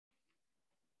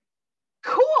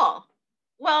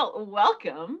Well,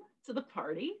 welcome to the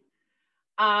party.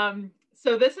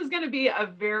 So this is going to be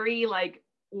a very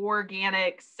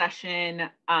organic session.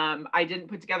 I didn't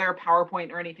put together a PowerPoint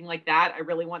or anything like that. I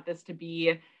really want this to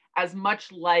be as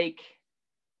much like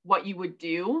what you would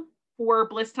do for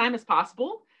Bliss Time as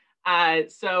possible.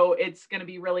 So it's going to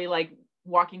be really like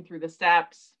walking through the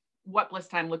steps, what Bliss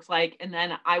Time looks like, and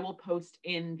then I will post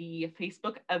in the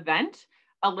Facebook event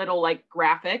a little like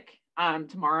graphic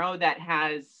tomorrow that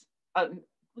has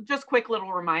just quick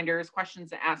little reminders, questions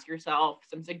to ask yourself,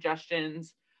 some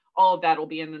suggestions. All of that will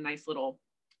be in a nice little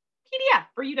PDF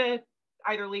for you to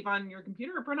either leave on your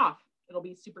computer or print off. It'll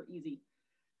be super easy.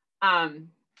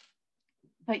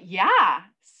 But yeah,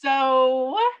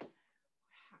 so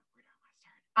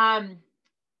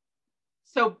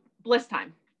so Bliss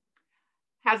Time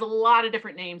has a lot of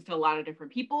different names to a lot of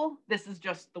different people. This is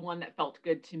just the one that felt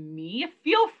good to me.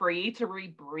 Feel free to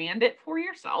rebrand it for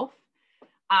yourself.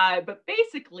 But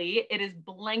basically, it is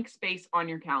blank space on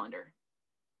your calendar.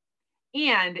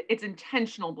 And it's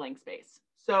intentional blank space.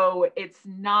 So it's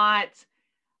not,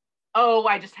 oh,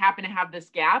 I just happen to have this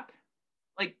gap.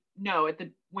 Like, no,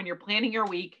 when you're planning your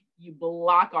week, you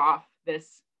block off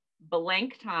this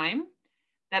blank time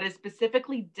that is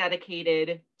specifically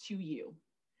dedicated to you.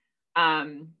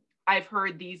 I've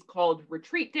heard these called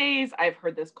retreat days. I've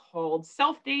heard this called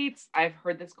self dates. I've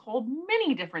heard this called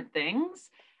many different things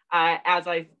as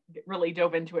I really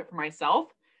dove into it for myself.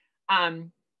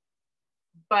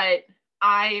 But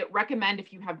I recommend,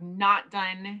 if you have not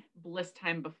done Bliss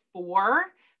Time before,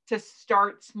 to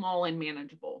start small and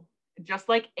manageable. Just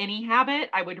like any habit,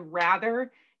 I would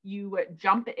rather you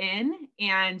jump in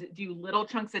and do little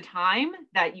chunks of time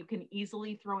that you can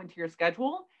easily throw into your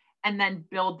schedule and then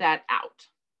build that out.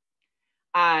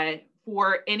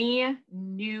 For any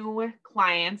new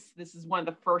clients, this is one of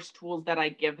the first tools that I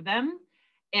give them.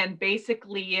 And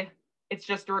basically, it's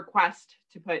just a request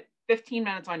to put 15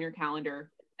 minutes on your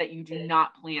calendar that you do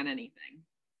not plan anything.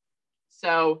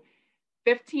 So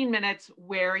 15 minutes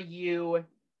where you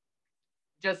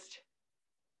just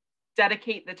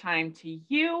dedicate the time to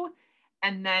you.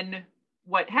 And then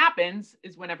what happens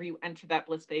is whenever you enter that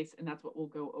bliss space, and that's what we'll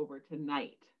go over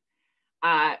tonight.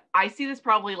 I see this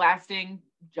probably lasting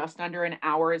just under an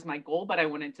hour is my goal, but I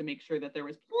wanted to make sure that there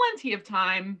was plenty of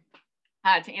time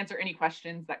to answer any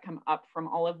questions that come up from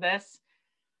all of this.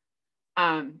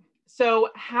 So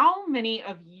how many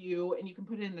of you, and you can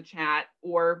put it in the chat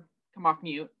or come off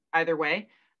mute, either way,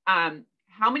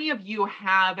 how many of you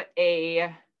have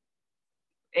a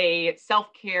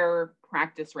self-care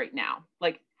practice right now?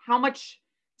 Like, how much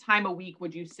time a week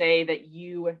would you say that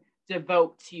you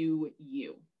devote to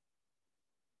you?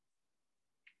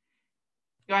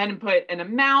 Go ahead and put an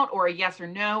amount or a yes or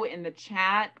no in the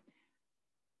chat.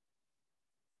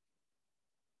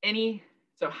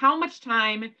 So how much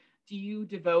time do you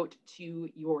devote to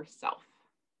yourself?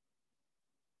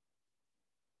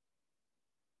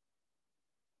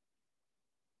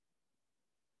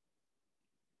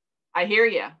 I hear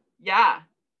you. Yeah,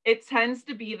 it tends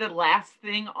to be the last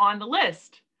thing on the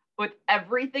list. With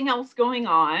everything else going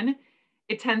on,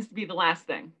 it tends to be the last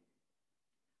thing.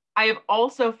 I have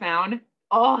also found,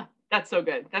 oh, that's so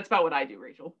good. That's about what I do,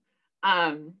 Rachel.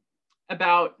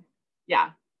 About,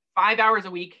 5 hours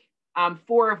a week,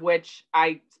 4 of which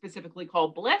I specifically call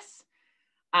bliss.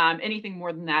 Anything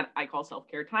more than that, I call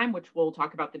self-care time, which we'll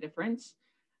talk about the difference.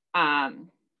 30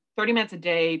 minutes a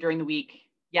day during the week.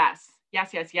 Yes,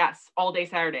 all day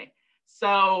Saturday.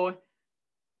 So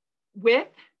with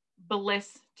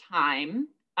Bliss Time,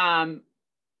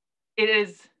 it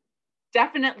is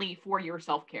definitely for your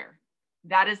self-care.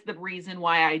 That is the reason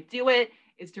why I do it,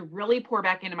 is to really pour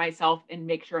back into myself and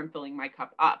make sure I'm filling my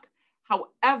cup up.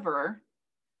 However,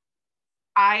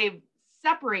 I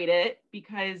separate it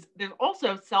because there's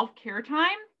also self-care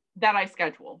time that I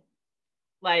schedule,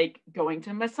 like going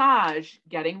to massage,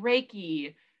 getting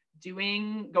Reiki,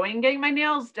 going and getting my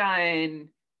nails done.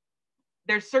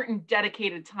 There's certain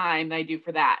dedicated time that I do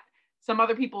for that. Some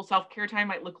other people's self-care time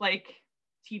might look like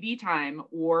TV time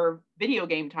or video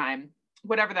game time,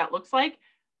 whatever that looks like.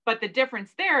 But the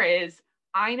difference there is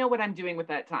I know what I'm doing with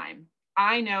that time.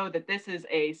 I know that this is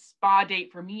a spa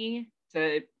date for me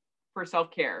for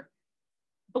self-care.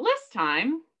 Bliss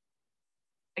Time,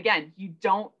 again, you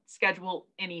don't schedule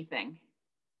anything.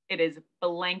 It is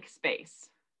blank space.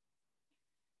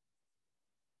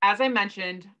 As I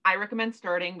mentioned, I recommend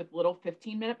starting with little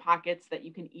 15-minute pockets that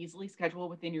you can easily schedule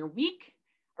within your week.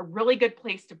 A really good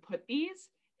place to put these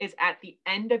is at the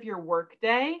end of your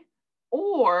workday,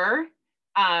 or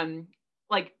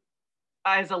like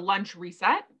as a lunch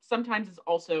reset. Sometimes it's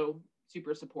also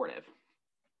super supportive.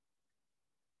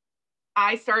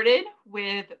 I started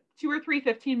with 2 or 3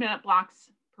 15-minute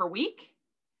blocks per week,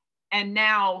 and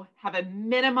now have a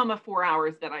minimum of 4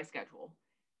 hours that I schedule.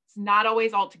 It's not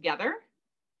always all together.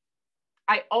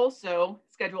 I also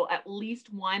schedule at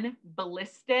least one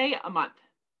Bliss day a month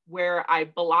where I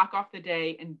block off the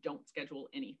day and don't schedule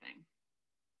anything.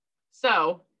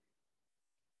 So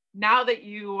now that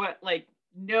you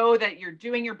know that you're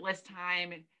doing your Bliss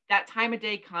time, that time of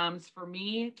day comes. For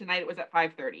me, tonight it was at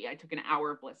 5:30. I took an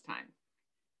hour of Bliss time.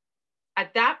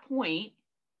 At that point,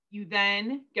 you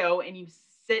then go and you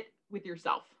sit with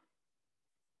yourself.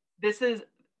 This is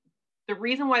the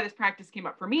reason why this practice came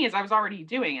up for me is I was already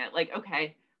doing it. Like,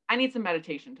 okay, I need some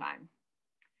meditation time.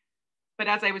 But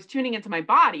as I was tuning into my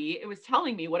body, it was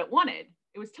telling me what it wanted.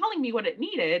 It was telling me what it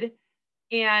needed.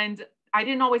 And I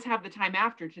didn't always have the time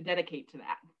after to dedicate to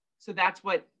that. So that's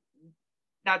what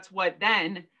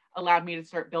then allowed me to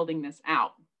start building this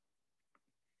out.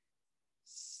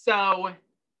 So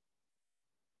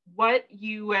what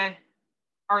you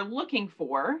are looking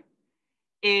for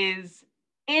is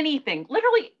anything,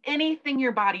 literally anything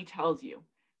your body tells you.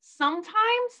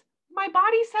 Sometimes my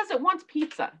body says it wants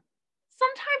pizza.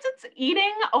 Sometimes it's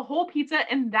eating a whole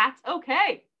pizza, and that's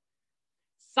okay.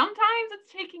 Sometimes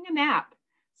it's taking a nap.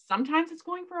 Sometimes it's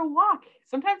going for a walk.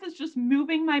 Sometimes it's just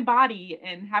moving my body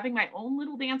and having my own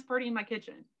little dance party in my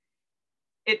kitchen.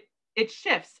 It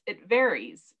shifts, it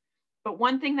varies. But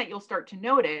one thing that you'll start to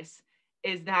notice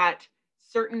is that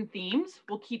certain themes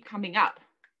will keep coming up.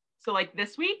 So like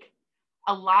this week,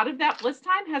 a lot of that Bliss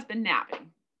time has been napping.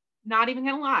 Not even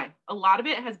gonna lie. A lot of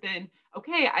it has been,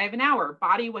 okay, I have an hour.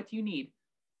 Body, what do you need?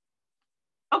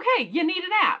 Okay, you need a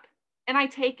nap. And I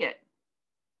take it.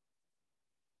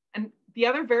 And the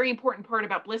other very important part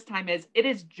about Bliss time is it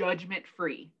is judgment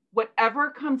free.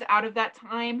 Whatever comes out of that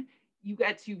time, you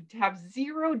get to have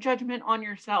zero judgment on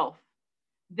yourself.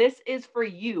 This is for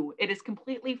you. It is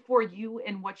completely for you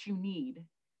and what you need.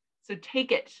 So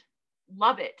take it,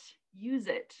 love it, use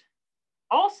it.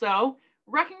 Also,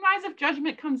 recognize if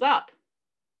judgment comes up.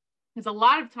 Because a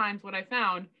lot of times what I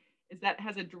found is that it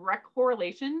has a direct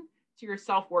correlation to your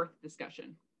self-worth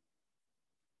discussion.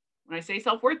 When I say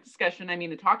self-worth discussion, I mean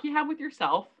the talk you have with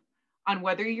yourself on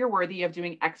whether you're worthy of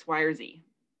doing X, Y, or Z.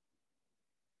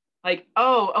 Like,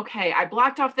 oh, okay, I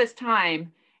blocked off this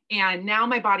time, and now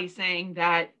my body's saying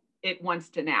that it wants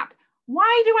to nap.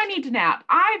 Why do I need to nap?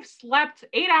 I've slept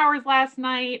 8 hours last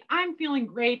night. I'm feeling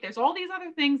great. There's all these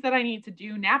other things that I need to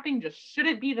do. Napping just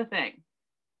shouldn't be the thing.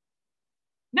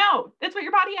 No, that's what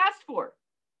your body asked for.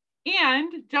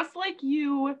 And just like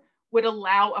you would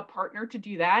allow a partner to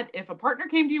do that, if a partner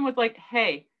came to you and was like,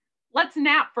 hey, let's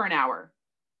nap for an hour.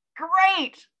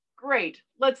 Great,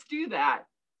 let's do that.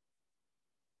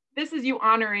 This is you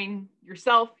honoring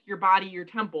yourself, your body, your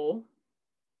temple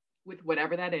with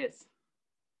whatever that is.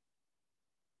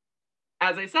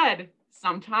 As I said,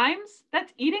 sometimes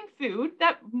that's eating food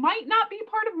that might not be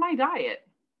part of my diet.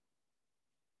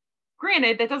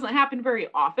 Granted, that doesn't happen very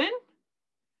often,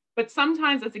 but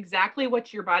sometimes that's exactly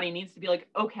what your body needs to be like,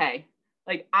 okay,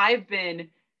 like I've been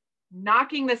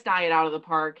knocking this diet out of the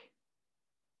park.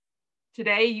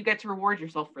 Today, you get to reward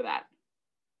yourself for that.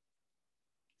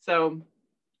 So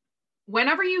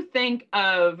whenever you think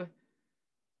of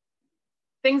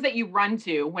things that you run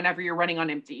to whenever you're running on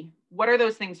empty, what are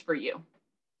those things for you?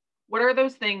 What are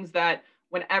those things that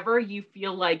whenever you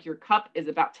feel like your cup is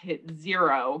about to hit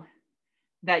zero,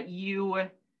 that you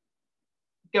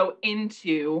go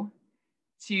into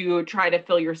to try to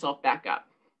fill yourself back up?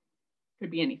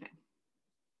 Could be anything.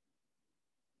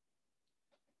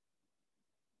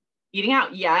 Eating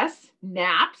out, yes.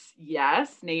 Naps,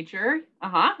 yes. Nature,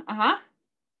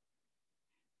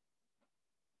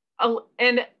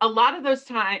 And a lot of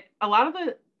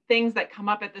the things that come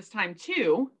up at this time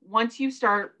too, once you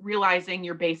start realizing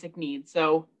your basic needs.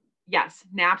 So yes,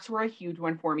 naps were a huge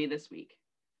one for me this week.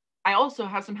 I also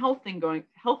have some health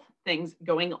things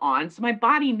going on. So my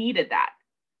body needed that.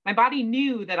 My body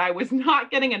knew that I was not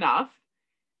getting enough,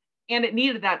 and it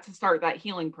needed that to start that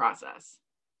healing process.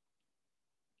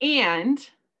 And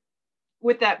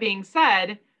with that being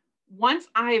said, once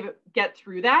I get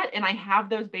through that and I have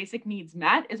those basic needs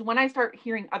met is when I start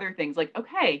hearing other things like,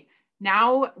 okay,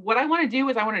 now what I want to do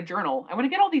is I want to journal. I want to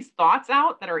get all these thoughts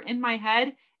out that are in my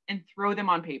head and throw them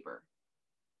on paper.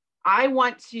 I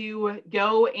want to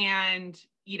go and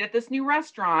eat at this new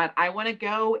restaurant. I want to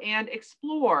go and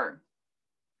explore.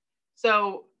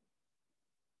 So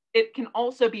it can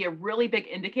also be a really big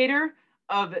indicator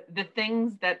of the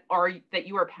things that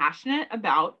you are passionate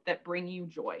about that bring you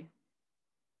joy.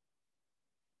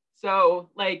 So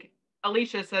like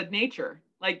Alicia said, nature,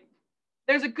 like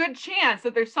there's a good chance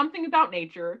that there's something about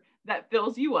nature that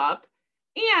fills you up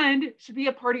and should be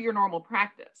a part of your normal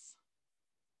practice.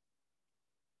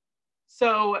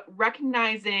 So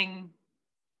recognizing,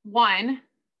 one,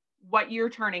 what you're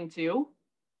turning to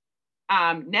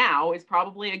now is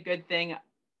probably a good thing,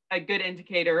 a good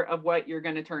indicator of what you're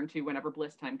going to turn to whenever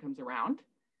bliss time comes around.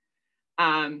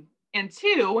 And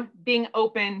two, being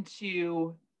open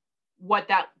to what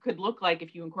that could look like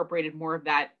if you incorporated more of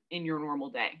that in your normal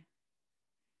day.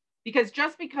 Because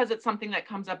just because it's something that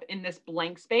comes up in this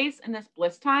blank space, in this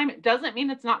bliss time, doesn't mean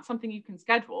it's not something you can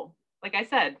schedule. Like I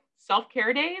said,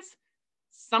 self-care days,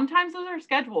 sometimes those are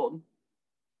scheduled.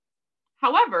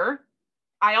 However,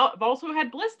 I've also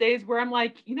had bliss days where I'm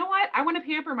like, you know what? I want to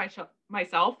pamper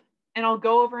myself, and I'll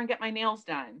go over and get my nails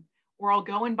done, or I'll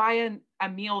go and buy a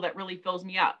meal that really fills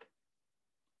me up.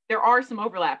 There are some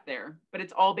overlap there, but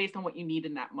it's all based on what you need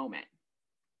in that moment.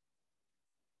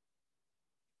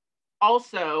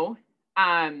 Also,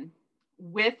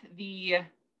 with the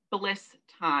bliss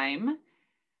time,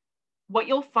 what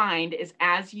you'll find is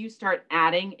as you start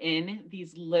adding in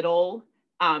these little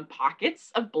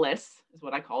pockets of bliss, is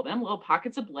what I call them, little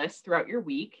pockets of bliss throughout your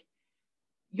week,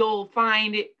 you'll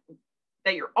find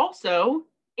that you're also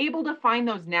able to find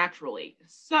those naturally.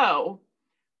 So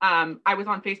I was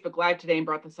on Facebook Live today and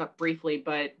brought this up briefly,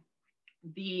 but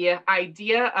the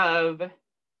idea of,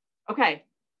 okay,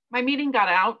 my meeting got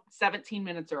out 17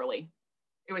 minutes early.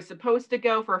 It was supposed to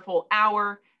go for a full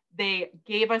hour. They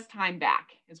gave us time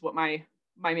back, is what my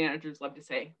managers love to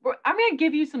say. I'm going to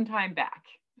give you some time back.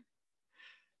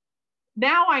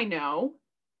 Now I know,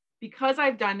 because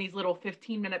I've done these little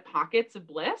 15-minute pockets of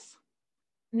bliss,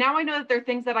 now I know that there are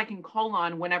things that I can call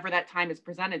on whenever that time is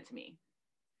presented to me.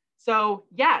 So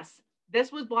yes,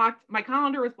 this was blocked. My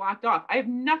calendar was blocked off. I have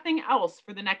nothing else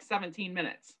for the next 17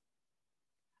 minutes.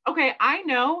 Okay, I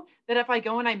know that if I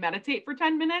go and I meditate for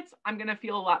 10 minutes, I'm going to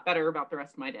feel a lot better about the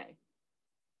rest of my day.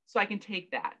 So I can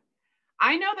take that.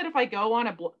 I know that if I go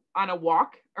on a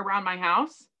walk around my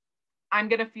house, I'm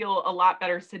going to feel a lot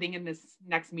better sitting in this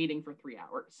next meeting for 3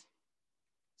 hours.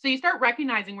 So you start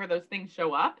recognizing where those things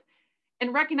show up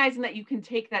and recognizing that you can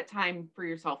take that time for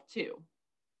yourself too.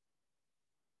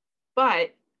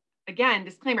 But again,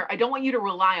 disclaimer, I don't want you to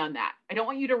rely on that. I don't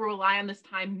want you to rely on this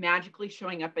time magically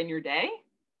showing up in your day.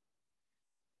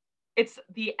 It's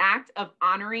the act of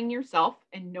honoring yourself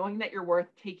and knowing that you're worth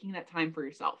taking that time for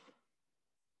yourself.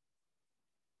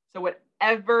 So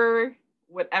whatever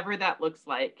that looks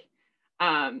like,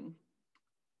 I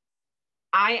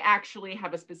actually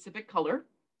have a specific color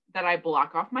that I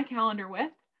block off my calendar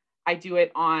with. I do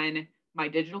it on my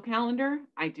digital calendar.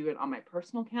 I do it on my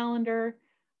personal calendar.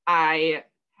 I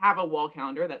have a wall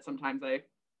calendar that sometimes I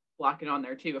block it on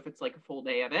there too, if it's like a full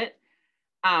day of it.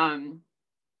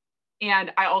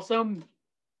 And I also,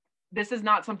 this is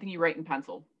not something you write in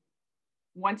pencil.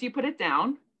 Once you put it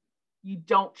down, you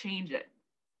don't change it.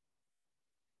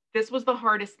 This was the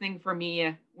hardest thing for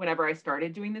me whenever I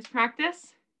started doing this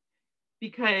practice,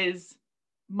 because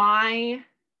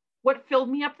what filled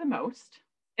me up the most,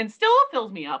 and still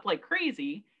fills me up like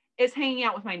crazy, is hanging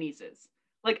out with my nieces.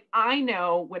 Like, I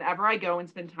know whenever I go and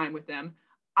spend time with them,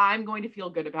 I'm going to feel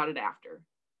good about it after.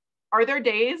 Are there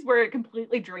days where it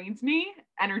completely drains me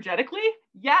energetically?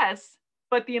 Yes,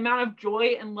 but the amount of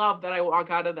joy and love that I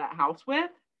walk out of that house with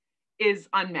is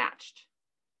unmatched.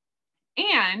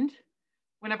 And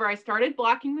whenever I started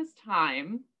blocking this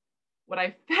time, what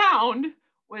I found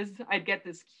was I'd get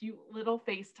this cute little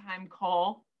FaceTime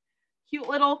call, cute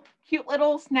little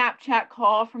Snapchat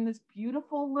call from this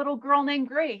beautiful little girl named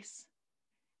Grace.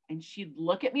 And she'd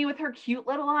look at me with her cute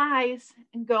little eyes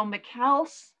and go,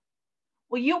 "McKels,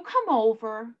 will you come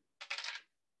over?"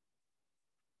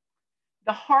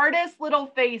 The hardest little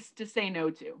face to say no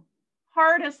to.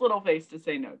 Hardest little face to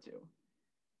say no to.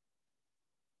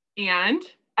 And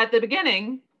at the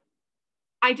beginning,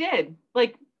 I did.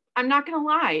 Like, I'm not going to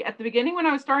lie. At the beginning, when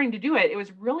I was starting to do it, it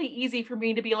was really easy for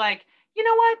me to be like, you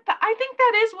know what? I think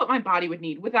that is what my body would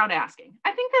need without asking.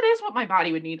 I think that is what my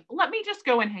body would need. Let me just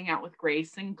go and hang out with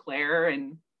Grace and Claire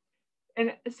and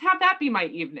have that be my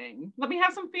evening. Let me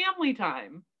have some family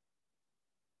time.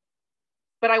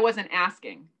 But I wasn't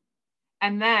asking.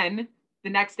 And then the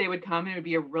next day would come and it would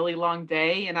be a really long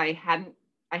day, and I hadn't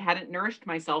nourished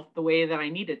myself the way that I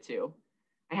needed to.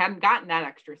 I hadn't gotten that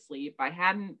extra sleep. I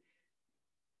hadn't,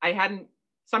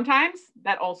 sometimes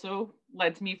that also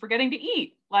led to me forgetting to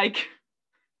eat. Like,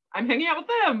 I'm hanging out with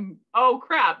them. Oh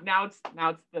crap. Now it's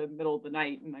the middle of the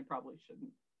night and I probably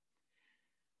shouldn't.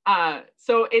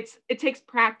 So it takes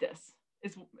practice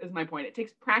is my point. It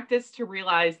takes practice to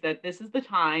realize that this is the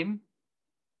time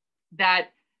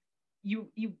that you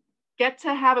get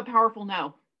to have a powerful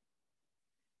no,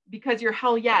 because your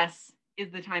hell yes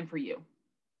is the time for you.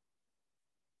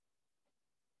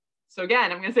 So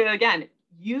again, I'm going to say that again.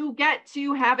 You get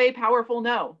to have a powerful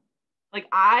no. Like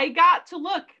I got to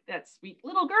look that sweet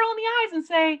little girl in the eyes and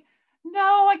say,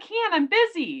 no, I can't, I'm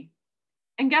busy.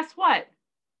 And guess what?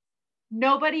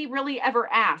 Nobody really ever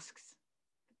asks.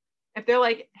 If they're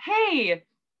like, hey,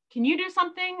 can you do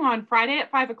something on Friday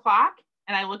at 5 o'clock?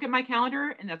 And I look at my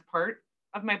calendar and that's part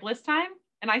of my bliss time.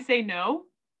 And I say no.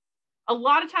 A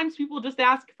lot of times people just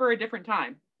ask for a different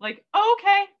time. Like, oh,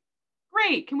 okay,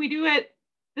 great. Can we do it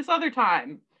this other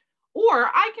time? Or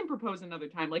I can propose another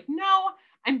time. Like, no,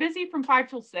 I'm busy from 5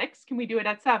 till 6. Can we do it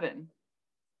at 7?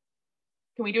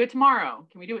 Can we do it tomorrow?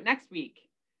 Can we do it next week?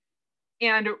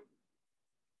 And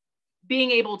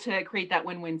being able to create that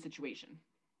win-win situation.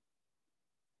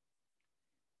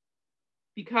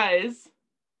 Because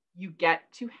you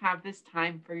get to have this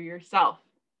time for yourself.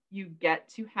 You get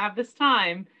to have this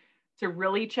time to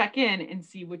really check in and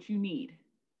see what you need.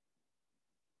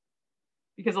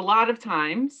 Because a lot of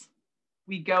times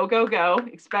we go,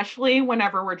 especially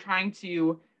whenever we're trying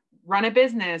to run a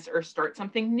business or start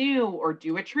something new or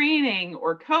do a training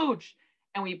or coach,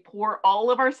 and we pour all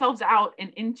of ourselves out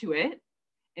and into it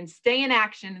and stay in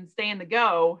action and stay in the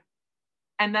go.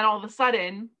 And then all of a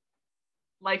sudden,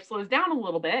 life slows down a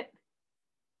little bit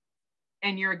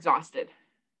and you're exhausted.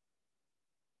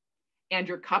 And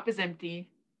your cup is empty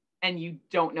and you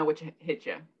don't know what to hit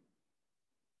you.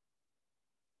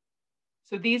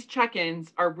 So these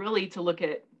check-ins are really to look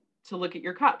at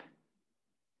your cup.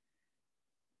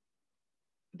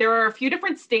 There are a few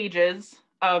different stages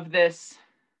of this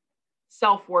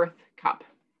self-worth cup.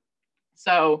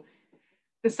 So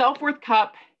the self-worth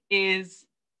cup is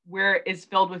where it is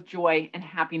filled with joy and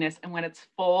happiness. And when it's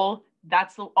full,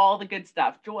 that's all the good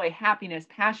stuff. Joy, happiness,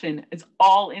 passion is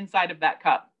all inside of that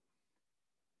cup.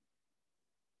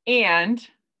 And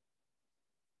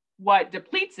what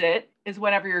depletes it is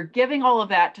whenever you're giving all of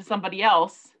that to somebody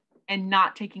else and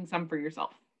not taking some for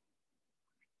yourself.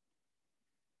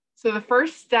 So the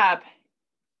first step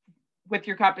with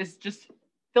your cup is just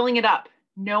filling it up,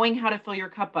 knowing how to fill your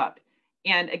cup up.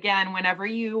 And again, whenever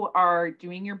you are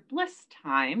doing your bliss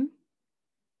time,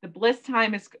 the bliss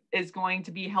time is going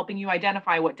to be helping you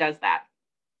identify what does that.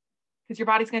 Because your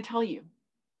body's going to tell you.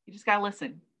 You just got to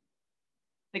listen.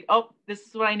 Like, oh, this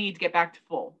is what I need to get back to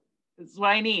full. This is what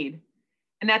I need.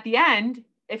 And at the end,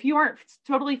 if you aren't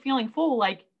totally feeling full,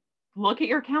 like look at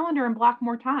your calendar and block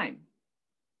more time.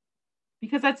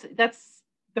 Because that's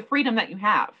the freedom that you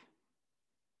have.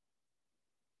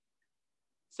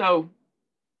 So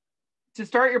to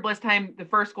start your bliss time, the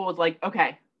first goal is like,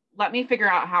 okay, let me figure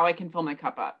out how I can fill my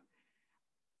cup up.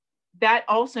 That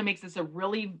also makes this a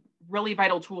really, really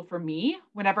vital tool for me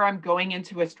whenever I'm going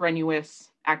into a strenuous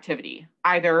activity.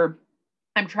 Either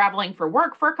I'm traveling for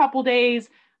work for a couple days,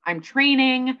 I'm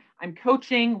training, I'm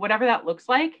coaching, whatever that looks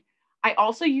like. I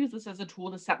also use this as a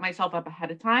tool to set myself up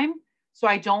ahead of time so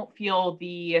I don't feel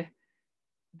the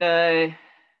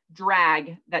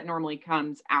drag that normally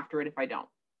comes after it if I don't.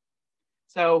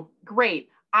 So great.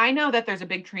 I know that there's a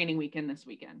big training weekend this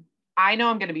weekend. I know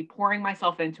I'm going to be pouring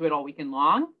myself into it all weekend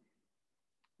long.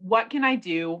 What can I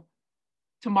do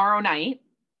tomorrow night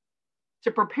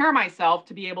to prepare myself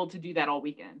to be able to do that all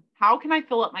weekend? How can I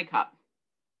fill up my cup?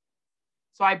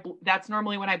 So that's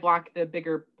normally when I block the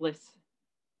bigger bliss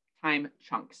time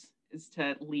chunks, is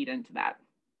to lead into that.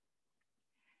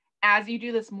 As you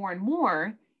do this more and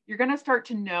more, you're going to start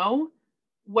to know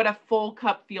what a full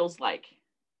cup feels like.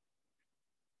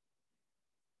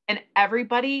 And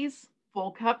everybody's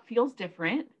full cup feels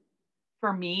different.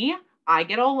 For me, I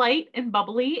get all light and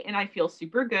bubbly and I feel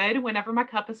super good whenever my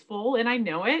cup is full and I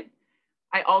know it.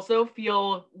 I also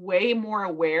feel way more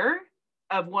aware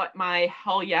of what my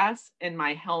hell yes and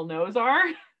my hell no's are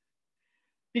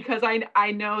because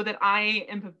I know that I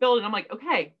am fulfilled and I'm like,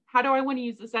 okay, how do I want to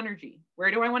use this energy?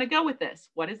 Where do I want to go with this?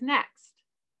 What is next?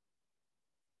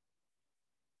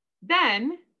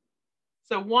 Then,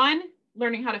 so 1,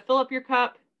 learning how to fill up your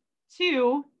cup.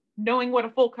 2, knowing what a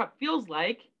full cup feels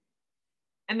like.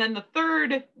 And then the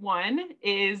third one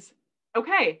is,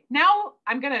 okay, now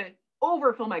I'm going to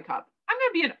overfill my cup. I'm going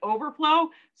to be an overflow.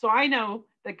 So I know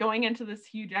that going into this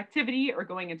huge activity or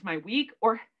going into my week,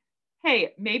 or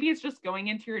hey, maybe it's just going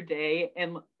into your day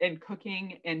and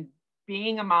cooking and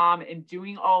being a mom and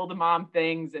doing all the mom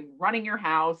things and running your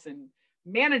house and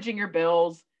managing your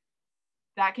bills.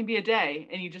 That can be a day.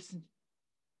 And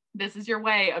this is your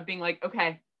way of being like,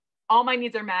 okay, all my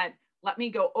needs are met. Let me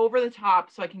go over the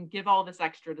top so I can give all this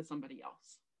extra to somebody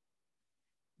else.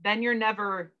 Then you're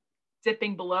never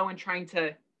dipping below and trying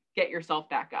to get yourself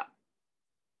back up.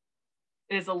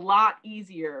 It is a lot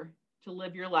easier to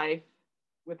live your life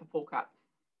with a full cup.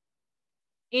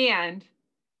 And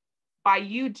By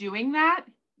you doing that,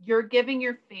 you're giving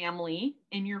your family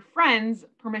and your friends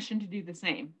permission to do the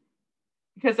same,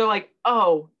 because they're like,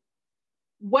 oh,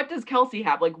 what does Kelsey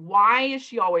have? Like, why is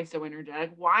she always so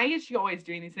energetic? Why is she always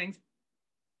doing these things?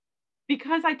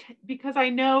 Because I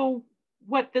know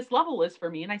what this level is for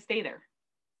me and I stay there.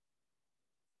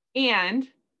 And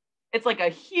it's like a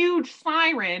huge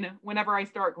siren whenever I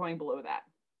start going below that.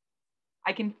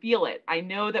 I can feel it. I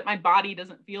know that my body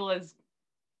doesn't feel as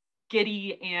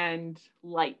giddy and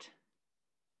light.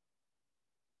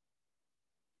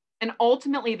 And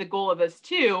ultimately, the goal of this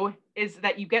too is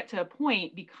that you get to a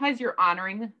point, because you're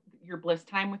honoring your bliss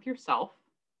time with yourself,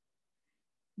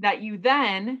 that you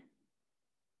then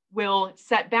will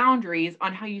set boundaries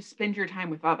on how you spend your time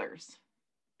with others.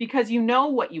 Because you know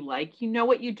what you like, you know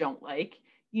what you don't like,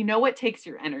 you know what takes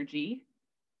your energy,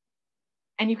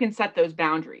 and you can set those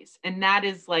boundaries. And that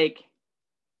is like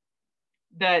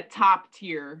the top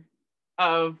tier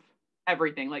of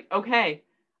everything. Like, okay,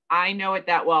 I know it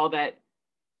that well that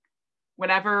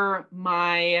whenever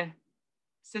my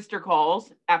sister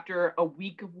calls after a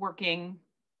week of working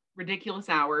ridiculous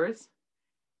hours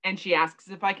and she asks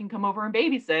if I can come over and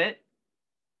babysit,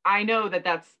 I know that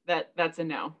that's a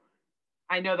no.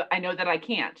 I know that I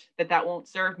can't, that won't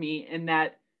serve me, and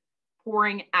that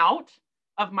pouring out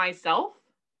of myself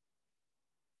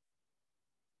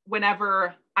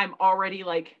whenever I'm already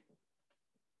like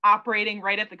operating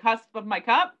right at the cusp of my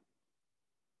cup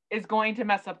is going to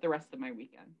mess up the rest of my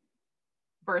weekend,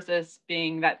 versus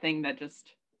being that thing that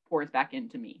just pours back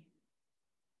into me.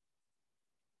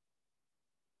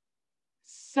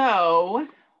 So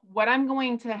what I'm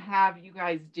going to have you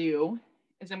guys do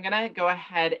is I'm going to go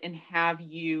ahead and have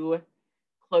you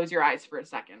close your eyes for a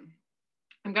second.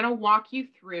 I'm going to walk you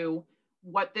through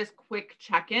what this quick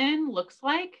check-in looks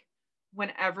like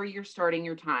whenever you're starting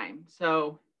your time.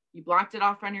 So you blocked it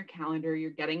off on your calendar,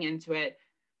 you're getting into it.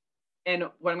 And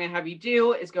what I'm going to have you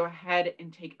do is go ahead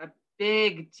and take a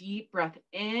big, deep breath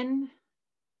in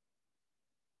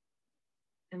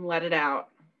and let it out.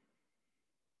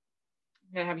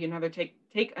 I'm going to have you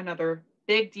take another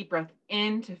big, deep breath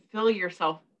in to fill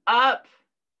yourself up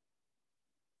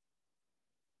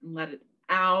and let it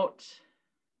out.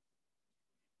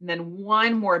 And then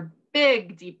one more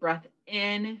big, deep breath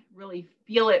in, really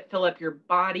feel it fill up your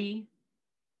body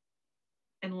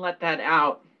and let that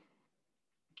out.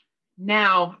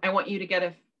 Now, I want you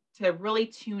to really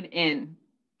tune in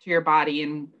to your body,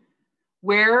 and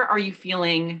where are you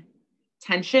feeling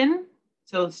tension?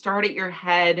 So start at your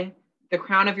head, the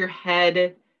crown of your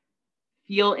head,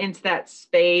 feel into that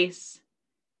space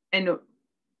and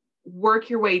work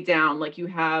your way down like you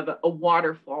have a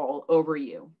waterfall over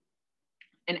you.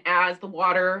 And as the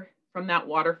water from that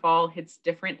waterfall hits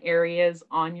different areas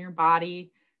on your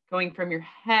body, going from your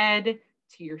head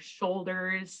to your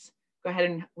shoulders, go ahead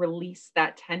and release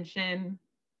that tension.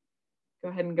 Go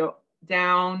ahead and go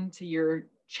down to your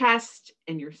chest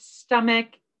and your stomach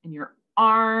and your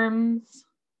arms,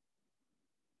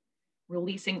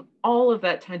 releasing all of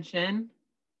that tension.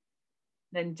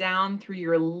 Then down through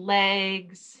your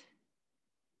legs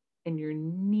and your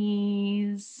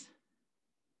knees.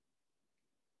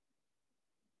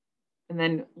 And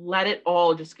then let it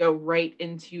all just go right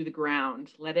into the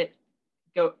ground. Let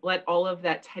all of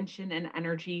that tension and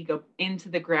energy go into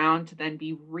the ground to then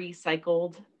be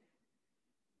recycled.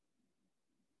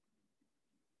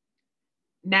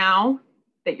 Now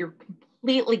that you're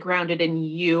completely grounded in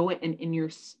you and in your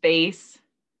space,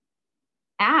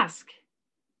 ask,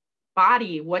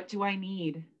 body, what do I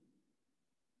need?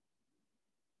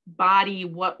 Body,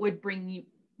 what would bring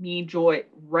me joy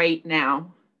right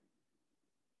now?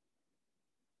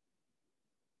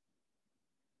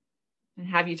 And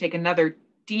have you take another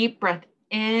deep breath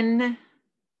in,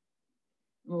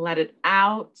 let it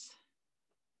out.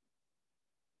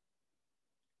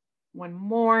 One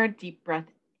more deep breath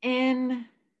in,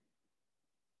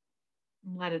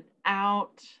 let it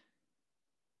out.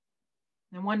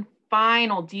 And one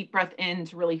final deep breath in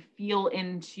to really feel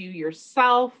into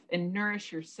yourself and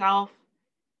nourish yourself,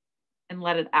 and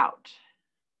let it out.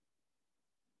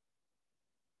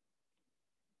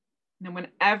 And then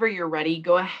whenever you're ready,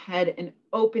 go ahead and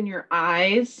open your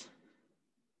eyes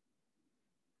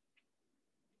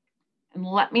and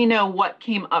let me know what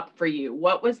came up for you.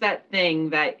 What was that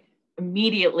thing that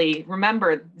immediately,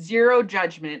 remember, zero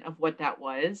judgment of what that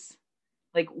was.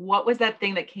 Like, what was that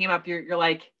thing that came up? You're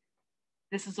like,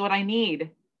 this is what I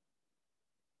need.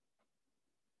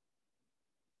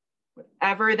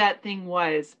 Whatever that thing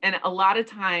was. And a lot of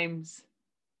times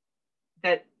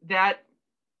that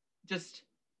just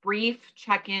brief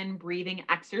check-in breathing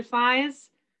exercise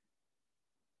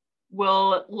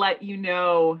will let you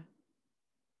know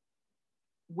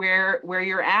where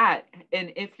you're at,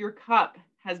 and if your cup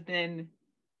has been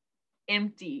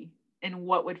empty, and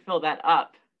what would fill that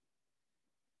up.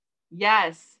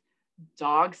 Yes,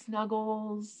 dog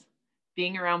snuggles,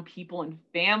 being around people and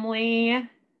family.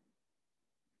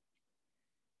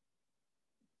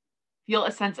 Feel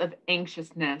a sense of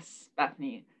anxiousness,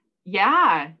 Bethany.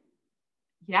 Yeah,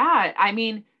 yeah. I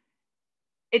mean,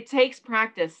 it takes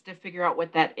practice to figure out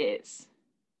what that is.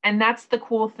 And that's the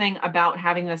cool thing about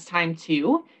having this time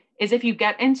too, is if you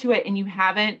get into it and you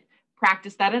haven't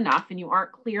practiced that enough and you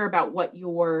aren't clear about what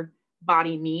your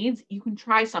body needs, you can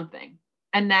try something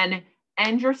and then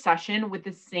end your session with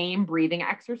the same breathing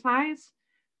exercise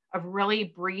of really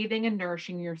breathing and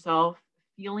nourishing yourself,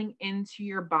 feeling into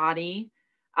your body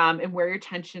and where your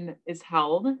tension is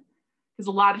held. Because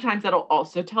a lot of times that'll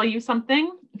also tell you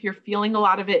something. If you're feeling a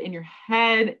lot of it in your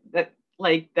head, that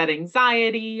like that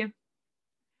anxiety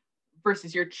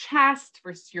versus your chest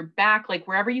versus your back, like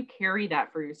wherever you carry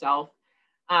that for yourself,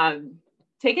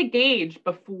 take a gauge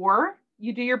before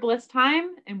you do your bliss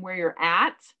time and where you're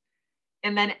at,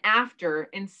 and then after,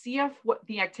 and see if what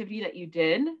the activity that you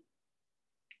did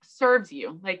serves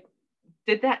you. Like,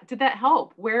 did that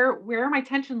help? Where are my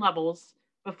tension levels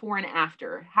before and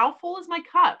after? How full is my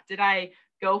cup? Did I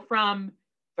go from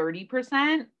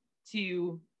 30%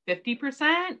 to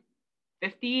 50%,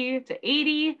 50 to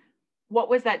 80? What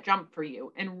was that jump for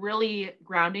you? And really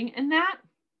grounding in that.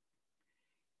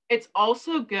 It's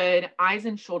also good, eyes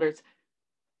and shoulders.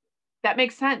 That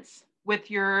makes sense with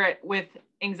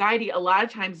anxiety. A lot of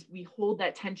times we hold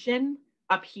that tension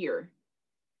up here.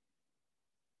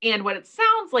 And what it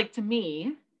sounds like to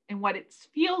me and what it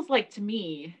feels like to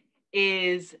me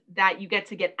is that you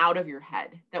get out of your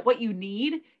head, that what you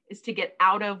need is to get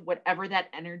out of whatever that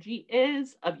energy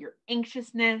is of your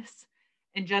anxiousness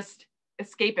and just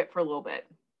escape it for a little bit.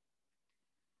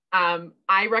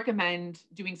 I recommend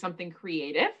doing something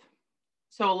creative.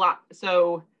 So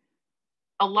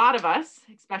a lot of us,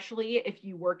 especially if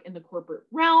you work in the corporate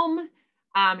realm,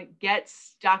 get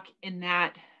stuck in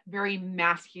that very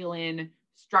masculine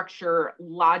structure,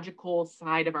 logical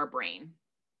side of our brain.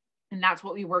 And that's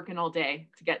what we work in all day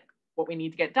to get what we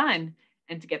need to get done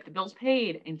and to get the bills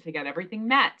paid and to get everything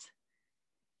met.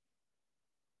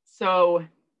 So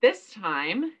this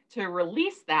time to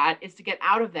release that is to get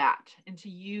out of that and to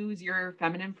use your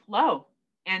feminine flow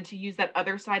and to use that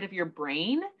other side of your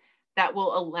brain that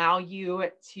will allow you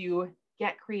to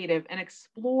get creative and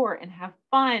explore and have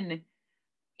fun.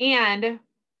 And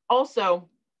also,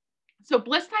 so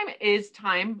bliss time is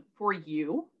time for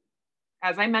you,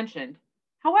 as I mentioned.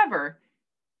 However,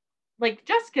 like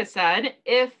Jessica said,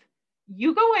 if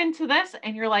you go into this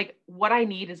and you're like, what I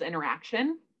need is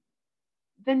interaction,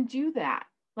 then do that.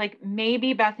 Like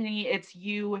maybe, Bethany, it's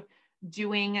you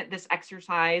doing this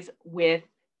exercise with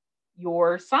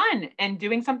your son and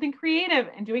doing something creative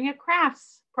and doing a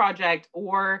crafts project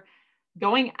or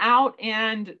going out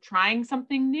and trying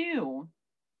something new.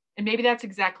 And maybe that's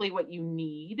exactly what you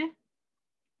need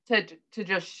to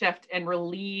just shift and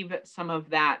relieve some of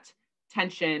that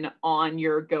tension on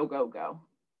your go, go, go.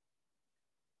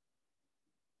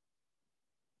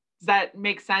 Does that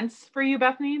make sense for you,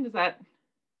 Bethany? Does that?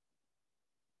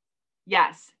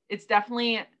 Yes, it's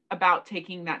definitely about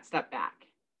taking that step back.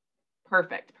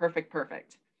 Perfect, perfect,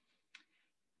 perfect.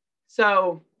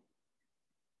 So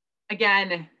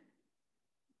again,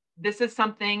 this is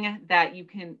something that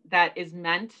that is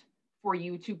meant for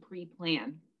you to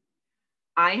pre-plan.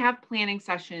 I have planning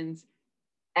sessions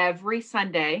every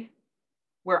Sunday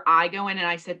where I go in and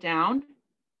I sit down,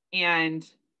 and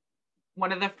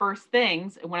one of the first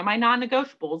things, one of my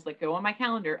non-negotiables that go on my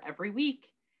calendar every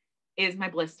week is my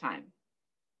bliss time.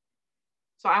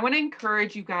 So I want to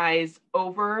encourage you guys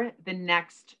over the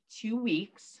next 2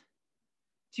 weeks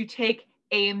to take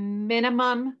a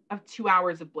minimum of 2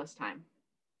 hours of bliss time.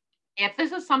 If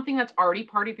this is something that's already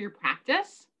part of your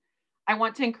practice, I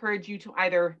want to encourage you to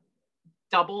either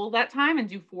double that time and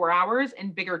do 4 hours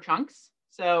in bigger chunks.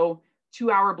 So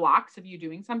 2-hour blocks of you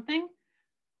doing something.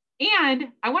 And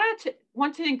I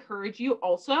want to encourage you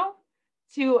also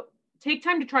to take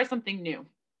time to try something new,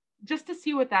 just to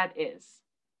see what that is.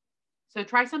 So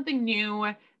try something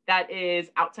new that is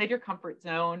outside your comfort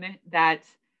zone that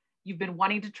you've been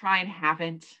wanting to try and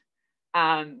haven't,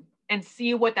 and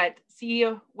see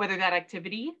whether that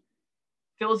activity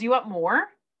fills you up more,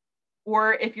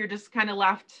 or if you're just kind of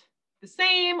left the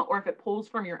same, or if it pulls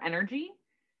from your energy,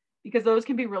 because those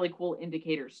can be really cool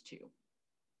indicators too.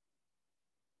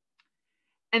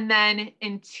 And then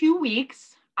in 2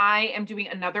 weeks, I am doing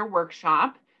another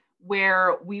workshop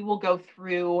where we will go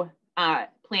through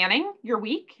planning your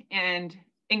week and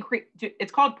increase.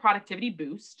 It's called Productivity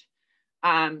Boost.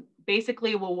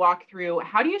 Basically, we'll walk through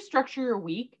how do you structure your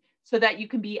week so that you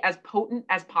can be as potent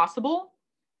as possible,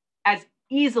 as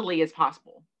easily as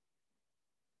possible.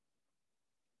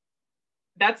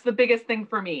 That's the biggest thing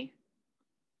for me.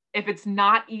 If it's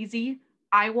not easy,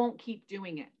 I won't keep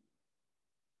doing it.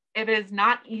 If it is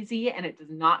not easy and it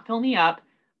does not fill me up,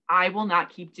 I will not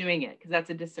keep doing it because that's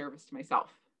a disservice to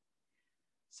myself.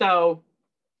 So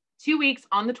 2 weeks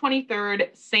on the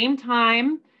 23rd, same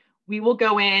time, we will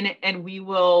go in and we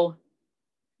will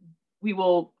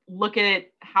look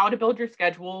at how to build your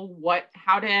schedule,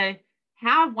 how to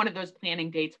have one of those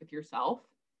planning dates with yourself,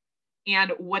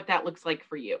 and what that looks like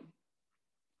for you.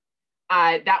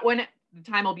 That one, the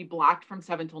time will be blocked from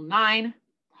 7 till 9.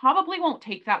 Probably won't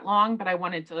take that long, but I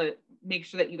wanted to make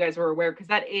sure that you guys are aware because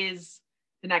that is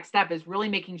the next step, is really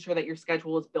making sure that your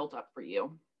schedule is built up for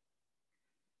you.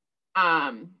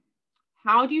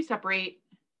 How do you separate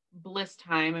bliss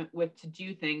time with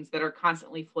to-do things that are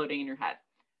constantly floating in your head?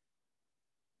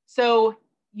 So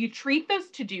you treat those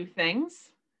to-do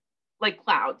things like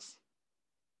clouds.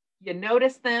 You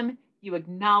notice them, you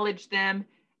acknowledge them,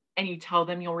 and you tell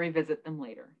them you'll revisit them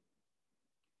later.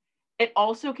 It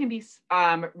also can be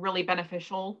really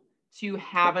beneficial to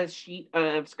have a sheet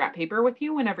of scrap paper with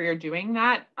you whenever you're doing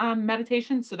that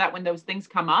meditation, so that when those things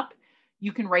come up,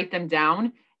 you can write them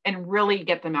down and really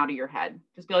get them out of your head.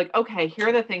 Just be like, okay, here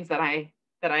are the things that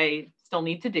I still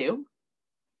need to do.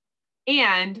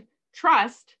 And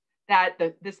trust that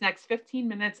this next 15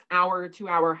 minutes, hour, 2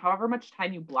 hour, however much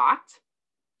time you blocked,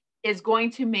 is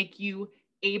going to make you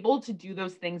able to do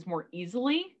those things more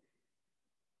easily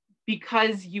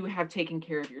because you have taken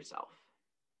care of yourself.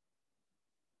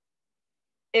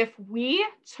 If we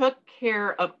took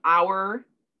care of our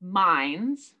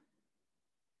minds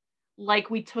like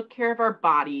we took care of our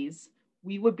bodies,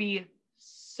 we would be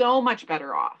so much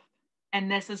better off. And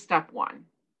this is step one.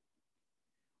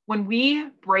 When we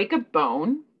break a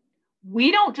bone,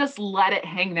 we don't just let it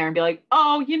hang there and be like,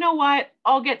 oh, you know what?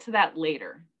 I'll get to that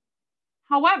later.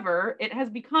 However, it has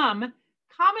become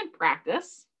common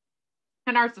practice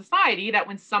in our society that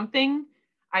when something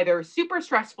either super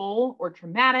stressful or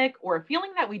traumatic or a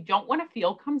feeling that we don't want to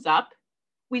feel comes up,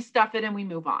 we stuff it and we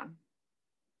move on.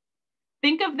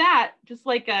 Think of that just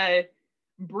like a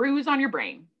bruise on your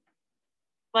brain.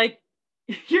 Like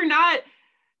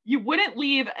you wouldn't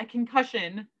leave a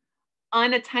concussion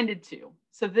unattended to.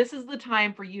 So this is the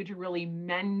time for you to really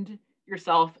mend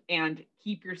yourself and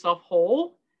keep yourself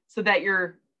whole so that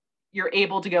you're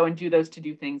able to go and do those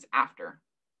to-do things after.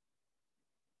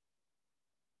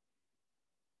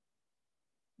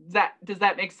 Does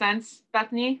that make sense,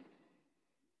 Bethany?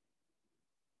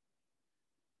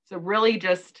 So really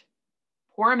just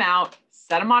pour them out,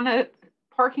 set them on a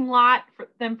parking lot for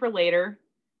them for later,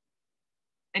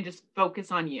 and just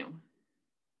focus on you.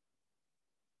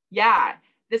 Yeah,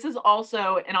 this is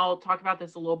also, and I'll talk about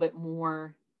this a little bit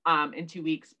more in 2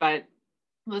 weeks, but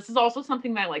this is also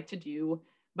something that I like to do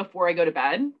before I go to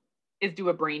bed, is do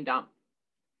a brain dump.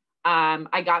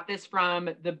 I got this from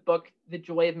the book, The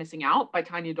Joy of Missing Out by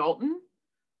Tanya Dalton.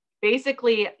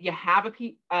 Basically, you have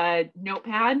a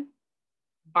notepad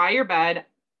by your bed.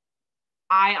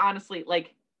 I honestly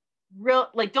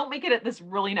don't make it this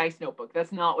really nice notebook.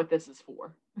 That's not what this is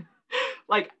for.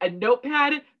 Like a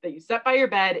notepad that you set by your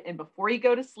bed, and before you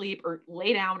go to sleep or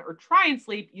lay down or try and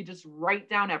sleep, you just write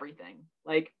down everything.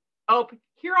 Like, oh,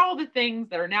 here are all the things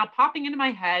that are now popping into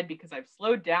my head because I've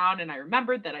slowed down and I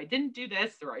remembered that I didn't do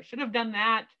this or I should have done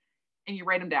that. And you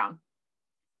write them down.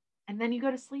 And then you go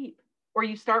to sleep, or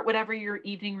you start whatever your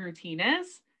evening routine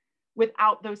is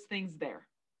without those things there.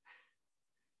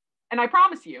 And I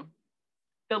promise you,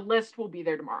 the list will be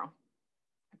there tomorrow.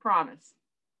 I promise.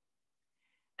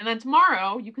 And then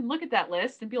tomorrow you can look at that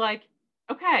list and be like,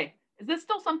 okay, is this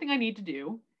still something I need to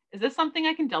do? Is this something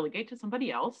I can delegate to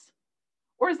somebody else?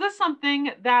 Or is this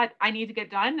something that I need to get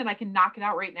done and I can knock it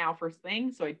out right now first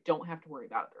thing so I don't have to worry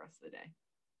about it the rest of the day?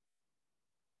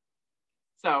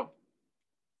 So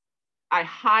I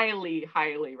highly,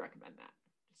 highly recommend that.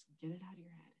 Just get it out of your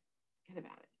head. Forget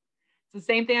about it. It's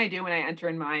the same thing I do when I enter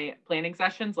in my planning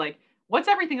sessions. Like, what's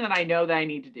everything that I know that I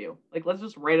need to do? Like, let's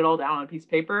just write it all down on a piece of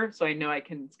paper so I know I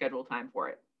can schedule time for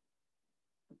it.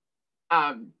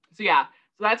 So yeah,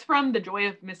 so that's from The Joy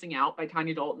of Missing Out by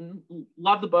Tanya Dalton.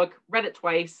 Love the book, read it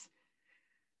twice.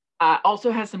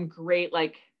 Also has some great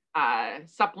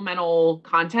supplemental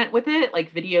content with it,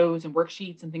 like videos and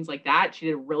worksheets and things like that. She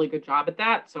did a really good job at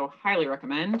that, so highly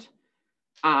recommend.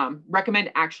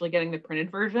 Recommend actually getting the printed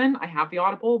version. I have the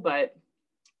Audible, but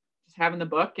just having the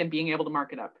book and being able to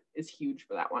mark it up is huge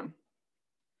for that one.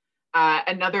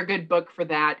 Another good book for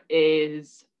that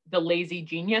is The Lazy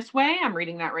Genius Way. I'm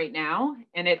reading that right now.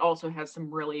 And it also has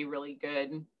some really, really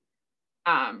good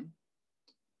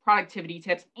productivity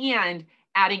tips and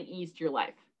adding ease to your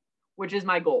life, which is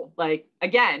my goal. Like,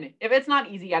 again, if it's not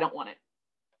easy, I don't want it.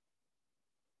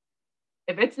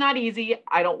 If it's not easy,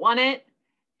 I don't want it.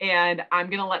 And I'm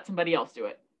going to let somebody else do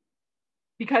it.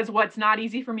 Because what's not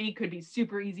easy for me could be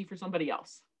super easy for somebody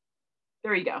else.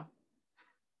 There you go.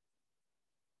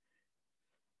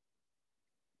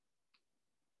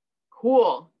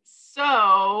 Cool.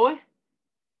 So,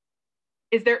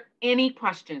 is there any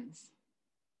questions?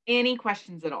 Any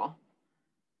questions at all?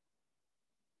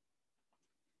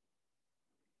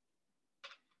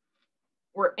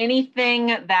 Or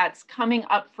anything that's coming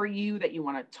up for you that you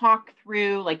want to talk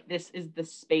through, like this is the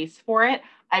space for it.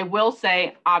 I will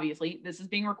say, obviously, this is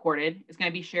being recorded. It's going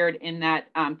to be shared in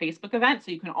that Facebook event,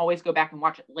 so you can always go back and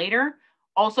watch it later.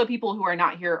 Also, people who are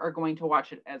not here are going to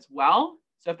watch it as well.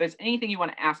 So if there's anything you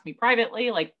want to ask me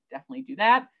privately, like definitely do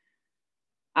that.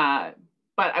 But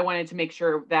I wanted to make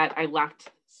sure that I left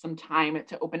some time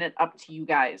to open it up to you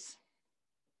guys.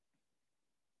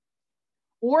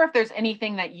 Or if there's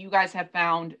anything that you guys have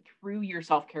found through your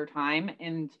self-care time,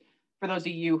 and for those of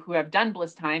you who have done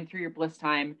Bliss Time, through your Bliss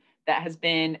Time, that has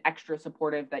been extra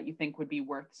supportive that you think would be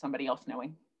worth somebody else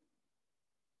knowing.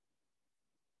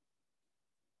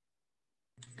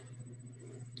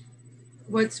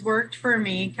 What's worked for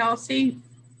me, Kelsey,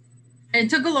 it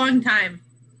took a long time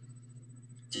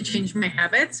to change my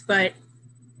habits, but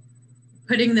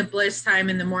putting the Bliss Time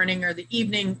in the morning or the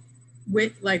evening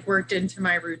worked into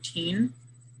my routine.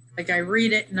 Like I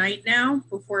read at night now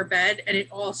before bed, and it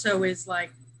also is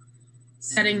like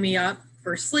setting me up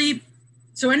for sleep.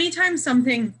 So anytime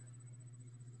something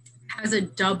has a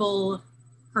double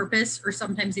purpose, or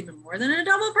sometimes even more than a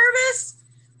double purpose,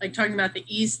 like talking about the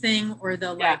ease thing or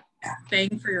the like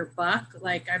bang for your buck,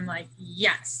 like I'm like,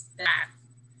 yes, that.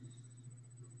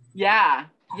 Yeah.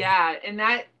 And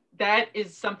that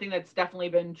is something that's definitely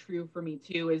been true for me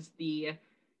too, is the,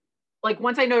 like,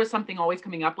 once I noticed something always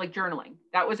coming up, like journaling,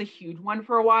 that was a huge one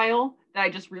for a while that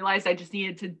I just realized I just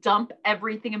needed to dump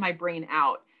everything in my brain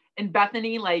out. And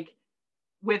Bethany, like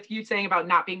with you saying about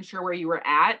not being sure where you were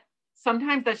at,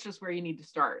 sometimes that's just where you need to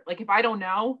start. Like if I don't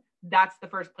know, that's the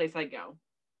first place I go.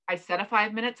 I set a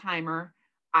 5-minute timer.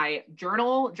 I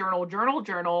journal.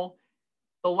 The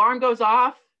alarm goes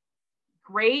off.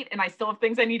 Great. And I still have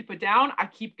things I need to put down. I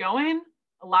keep going.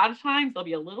 A lot of times there'll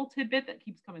be a little tidbit that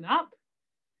keeps coming up.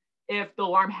 If the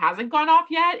alarm hasn't gone off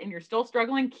yet and you're still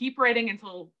struggling, keep writing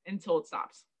until it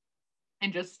stops.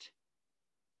 And just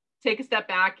take a step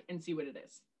back and see what it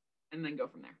is. And then go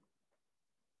from there.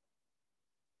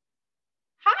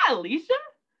 Hi, Alicia.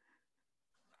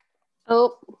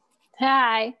 Oh,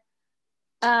 hi.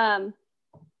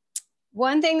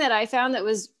 One thing that I found that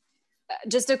was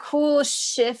just a cool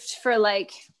shift for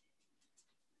like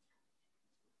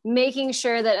making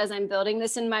sure that as I'm building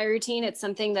this in my routine, it's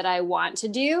something that I want to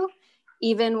do,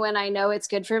 even when I know it's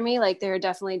good for me. Like there are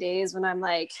definitely days when I'm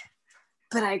like,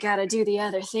 but I got to do the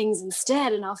other things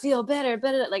instead and I'll feel better.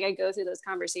 But like I go through those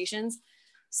conversations.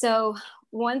 So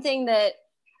one thing that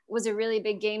was a really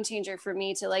big game changer for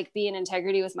me to like be in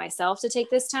integrity with myself to take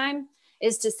this time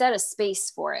is to set a space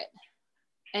for it.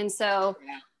 And so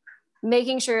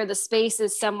making sure the space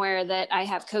is somewhere that I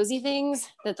have cozy things,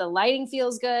 that the lighting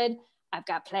feels good, I've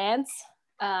got plants,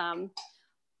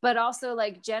 but also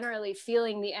like generally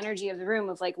feeling the energy of the room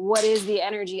of like, what is the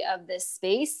energy of this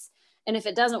space? And if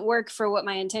it doesn't work for what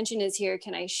my intention is here,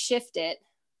 can I shift it?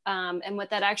 And what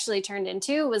that actually turned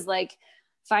into was like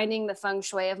finding the feng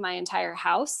shui of my entire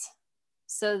house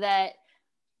so that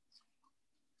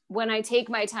when I take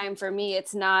my time for me,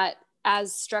 it's not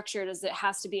as structured as it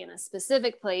has to be in a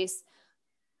specific place,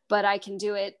 but I can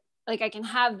do it. Like I can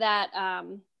have that, I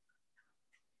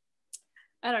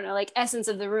don't know, like essence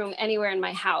of the room anywhere in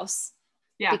my house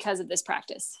because of this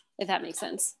practice, if that makes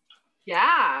sense.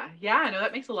 Yeah, I know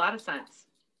that makes a lot of sense.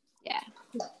 Yeah.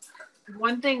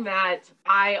 One thing that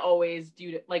I always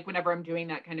do, like whenever I'm doing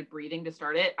that kind of breathing to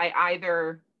start it, I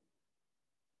either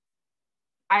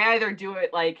do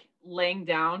it like laying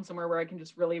down somewhere where I can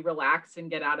just really relax and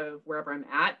get out of wherever I'm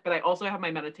at. But I also have my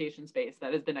meditation space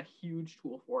that has been a huge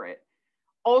tool for it.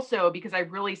 Also, because I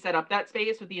really set up that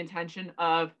space with the intention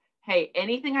of, hey,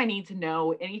 anything I need to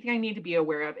know, anything I need to be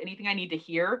aware of, anything I need to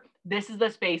hear, this is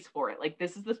the space for it. Like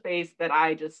this is the space that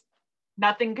I just,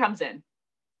 nothing comes in.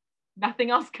 Nothing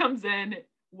else comes in.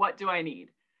 What do I need?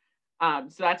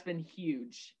 So that's been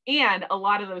huge. And a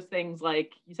lot of those things,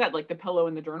 like you said, like the pillow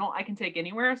and the journal, I can take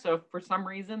anywhere. So if for some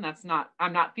reason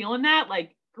I'm not feeling that,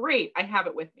 like, great, I have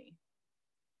it with me.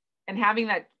 And having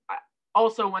that,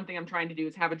 Also, one thing I'm trying to do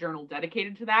is have a journal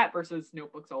dedicated to that versus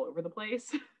notebooks all over the place.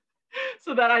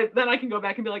 So that I can go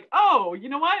back and be like, oh, you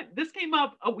know what? This came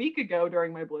up a week ago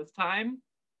during my Bliss time.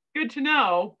 Good to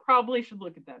know. Probably should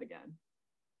look at that again.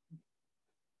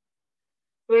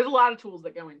 But there's a lot of tools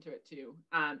that go into it too.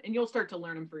 And you'll start to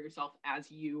learn them for yourself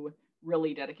as you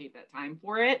really dedicate that time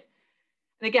for it.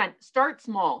 And again, start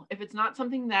small. If it's not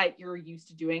something that you're used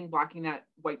to doing, blocking that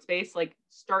white space, like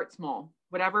start small,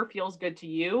 whatever feels good to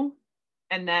you,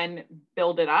 and then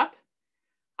build it up.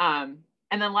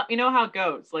 And then let me know how it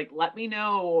goes. Like, let me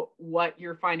know what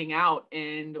you're finding out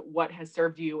and what has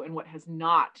served you and what has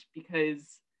not,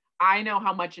 because I know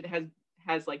how much it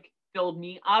has like filled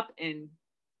me up and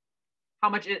how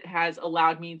much it has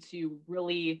allowed me to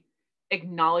really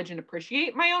acknowledge and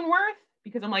appreciate my own worth,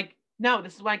 because I'm like, no,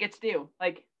 this is what I get to do.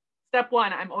 Like, step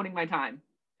one, I'm owning my time,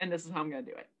 and this is how I'm going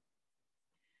to do it.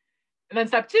 And then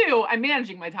step two, I'm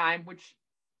managing my time, which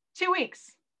 2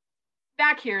 weeks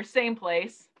back here, same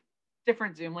place,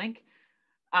 different Zoom link.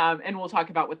 And we'll talk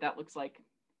about what that looks like.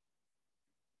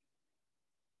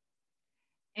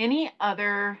 Any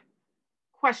other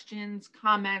questions,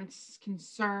 comments,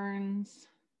 concerns?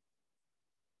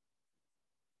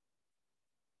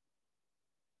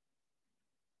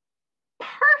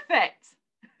 Perfect.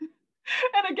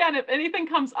 And again, if anything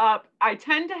comes up, I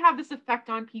tend to have this effect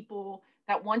on people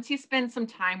that once you spend some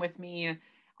time with me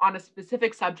on a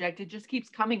specific subject, it just keeps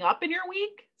coming up in your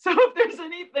week. So if there's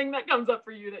anything that comes up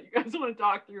for you that you guys want to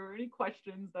talk through, or any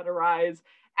questions that arise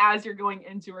as you're going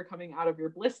into or coming out of your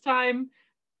Bliss time,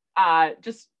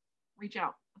 just reach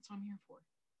out. That's what I'm here for.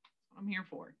 That's what I'm here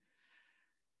for.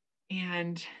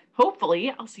 And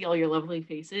hopefully I'll see all your lovely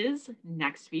faces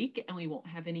next week, and we won't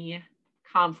have any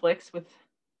conflicts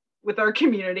with our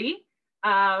community.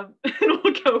 And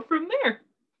we'll go from there.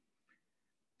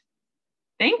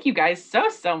 Thank you guys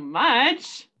so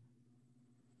much.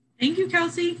 Thank you,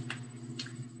 Kelsey.